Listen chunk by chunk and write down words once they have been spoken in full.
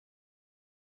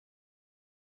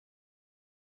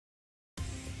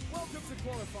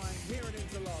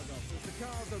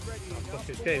Look,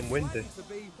 it's getting windy.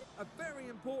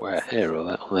 Where, here or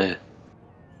that on there?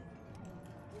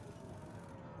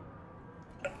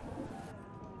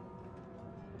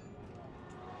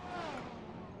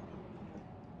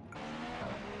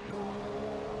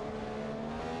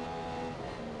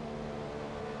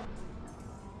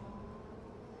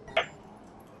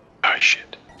 Oh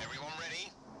shit. Everyone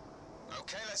ready?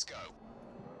 Okay, let's go.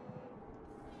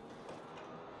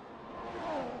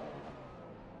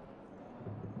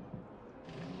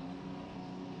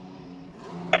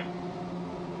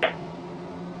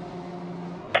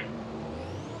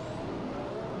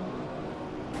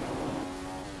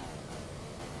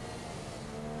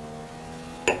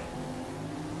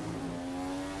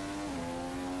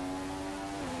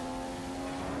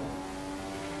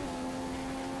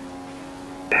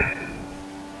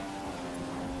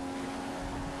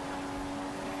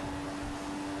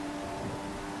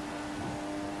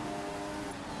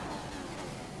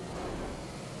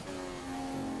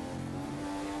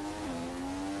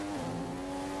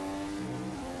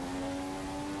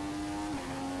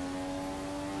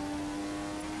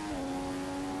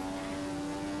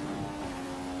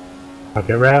 I'll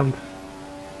get round.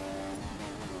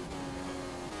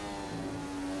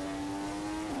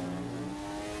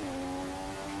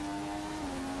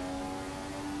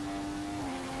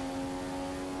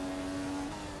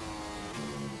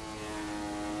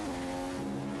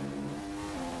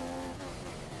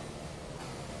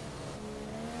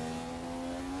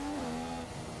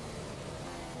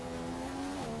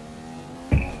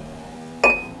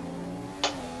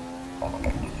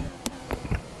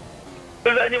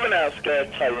 Does anyone else get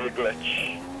a tyre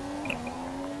glitch?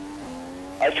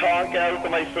 I can't get out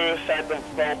of my first set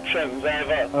of options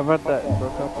ever. I've had that for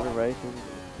a couple of races.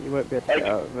 You won't be able to get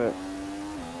out of it.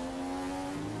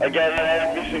 I get it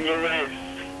every single race.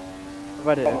 I've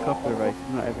had it a couple of races,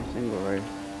 not every single race.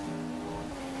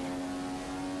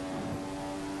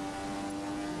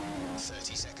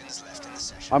 30 seconds left in the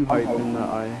session. I'm hoping that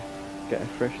I get a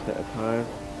fresh set of tyres,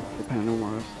 depending on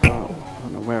where I start. I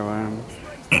don't know where I am.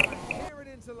 Here in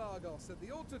Interlagos at the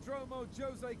Autodromo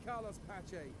Jose Carlos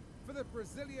Pache for the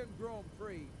Brazilian Grand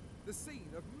Prix, the scene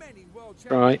of many World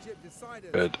Championship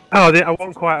deciders. Good. Oh, I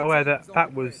wasn't quite aware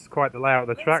that was quite the layout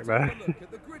of the track there.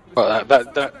 But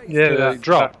that Yeah, that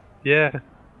drop. Yeah.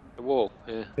 The wall,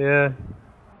 yeah. Yeah.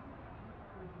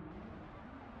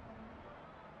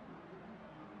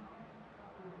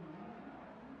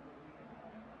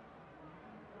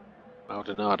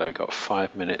 Maldonado got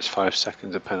 5 minutes, 5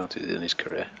 seconds of penalties in his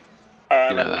career.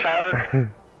 You know that.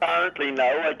 Apparently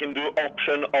now I can do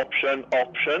option, option,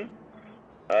 option.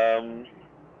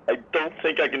 I don't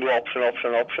think I can do option,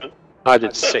 option, option. I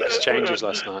did 6 changes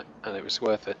last night, and it was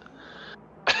worth it.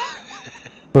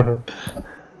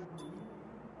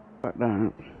 Like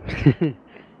that.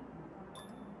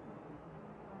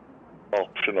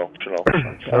 Option, option,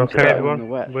 option. Okay, everyone.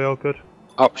 We all good?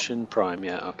 Option prime,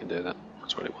 yeah, I can do that.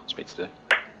 That's what it wants me to do.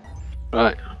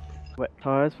 Right. Wet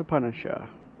tyres for Punisher.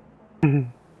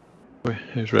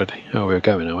 Who's ready? Oh, we're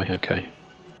going, are we? Okay.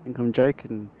 I think I'm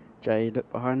joking. Jay,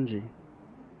 look behind you.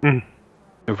 Who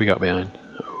have we got behind?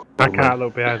 I can't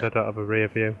look behind, I don't have a rear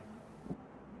view.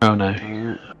 Oh no.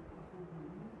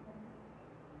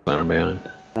 Alright.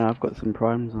 Behind. Now I've got some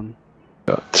primes on.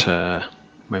 But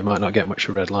we might not get much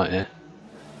of a red light here.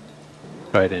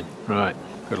 Right in. Right.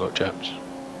 Good luck, chaps.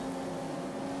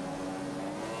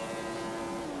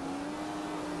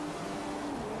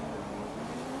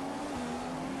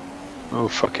 Oh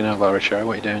fucking hell, Larisha,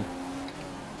 what are you doing?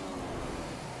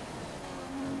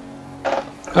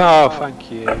 Oh, thank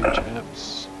you,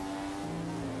 chaps.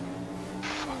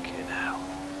 Fucking hell.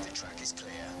 The track is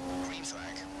clear. Green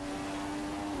flag.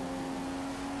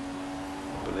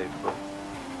 Unbelievable.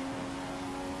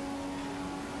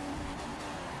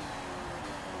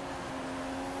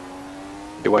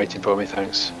 You're waiting for me,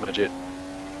 thanks, Majid.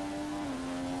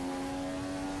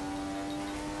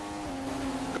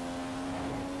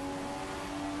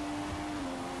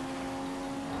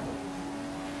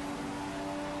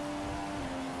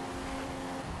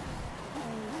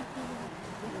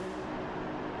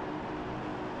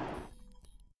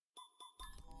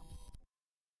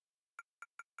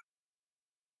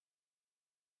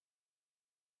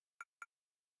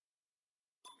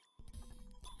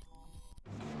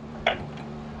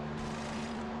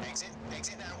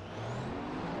 Exit now.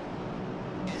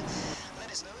 Yeah.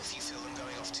 Let us know if you feel them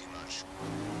going off too much.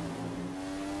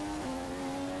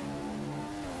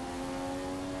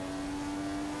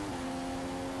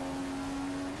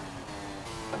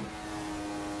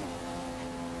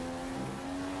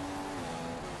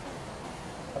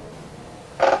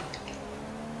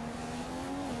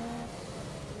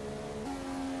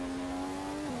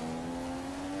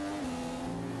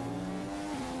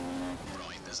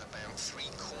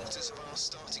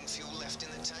 starting fuel left in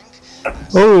the tank.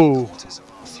 Oh! Quarters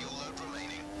of our fuel load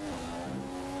remaining.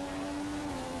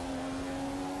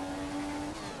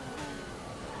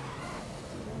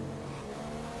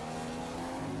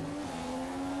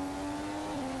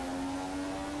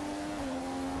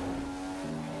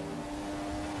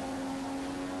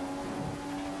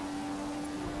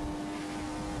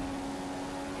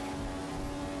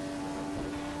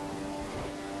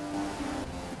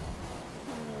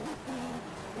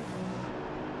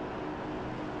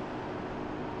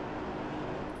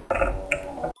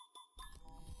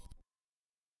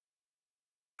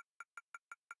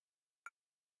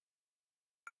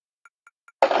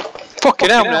 Fucking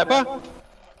hell, Nepper!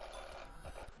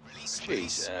 Release.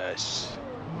 Jesus.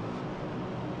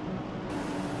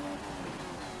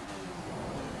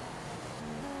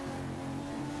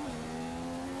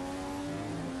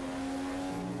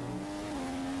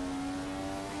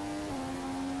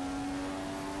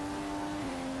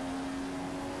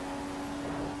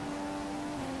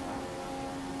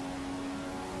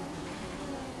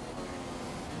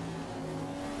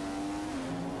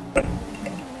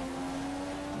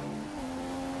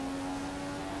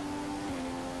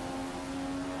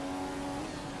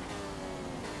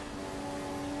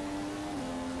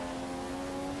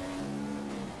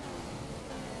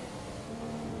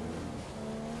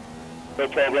 No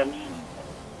problems.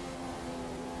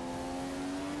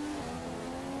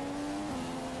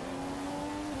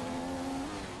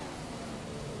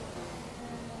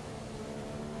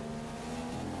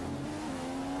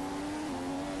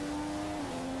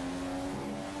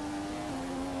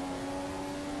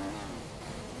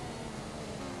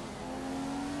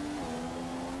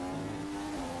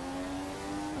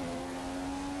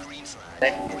 Green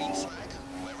flag. Green flag.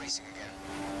 We're racing again.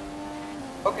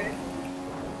 Okay.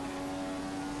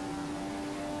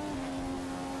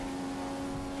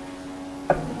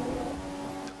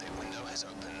 The pit window has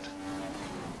opened.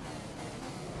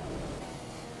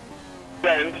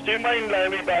 Gents, do you mind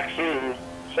letting me back through?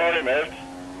 Sorry, mate.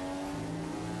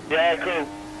 Yeah, cool.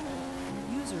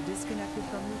 User disconnected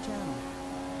from your channel.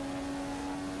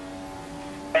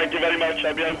 Thank you very much.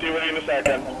 I'll be on to you in a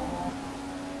second.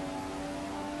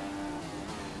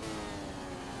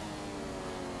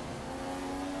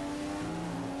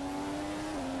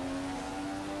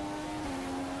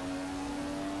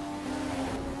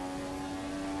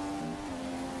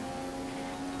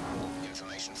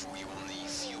 Information for you on the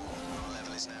fuel. Our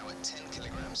level is now at 10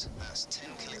 kilograms. That's 10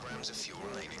 kilograms of fuel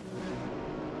remaining.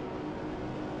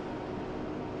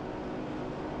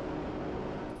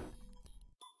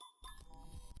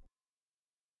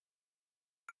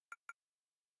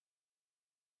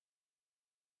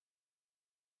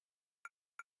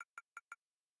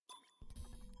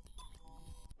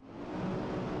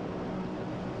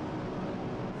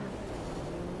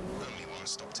 Only one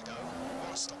stop to go.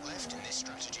 One stop left in this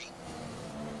strategy.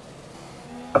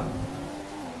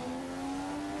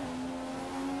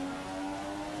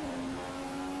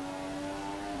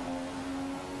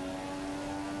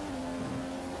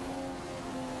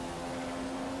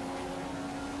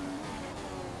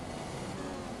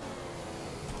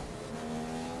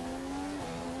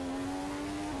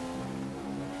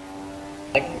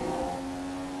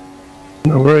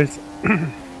 No worries.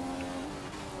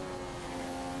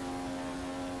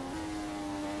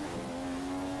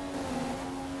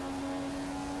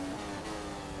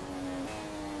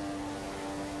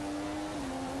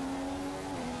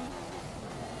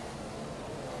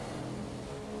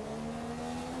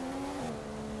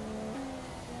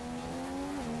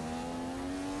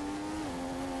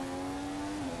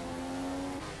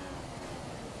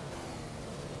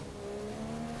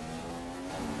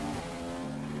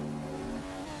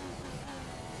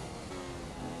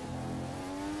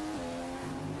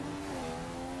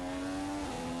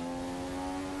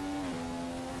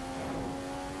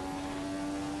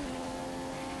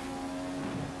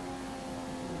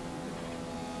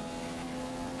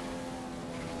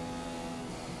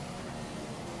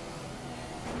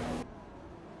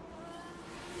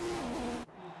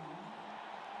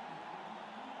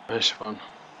 Nice one.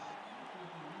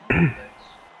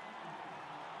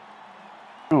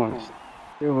 Oh, it's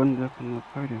still ended up on the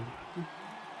podium.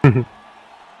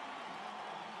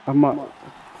 I might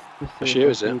just see Which if year I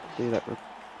is it? can do that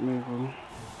removal.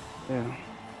 Yeah.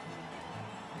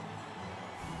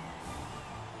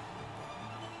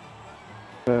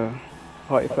 The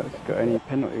party if it's got any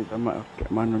penalties, I might have to get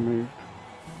mine removed.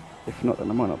 If not, then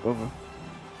I might not bother.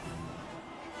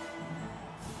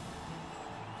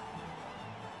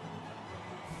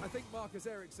 I think Marcus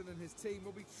Ericsson and his team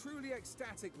will be truly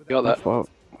ecstatic with Got that. How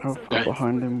So far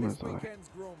behind him was this I? weekend's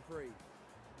Grand Prix.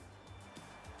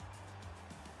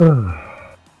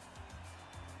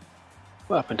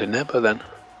 What happened to Nebo then?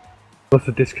 Must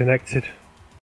have disconnected.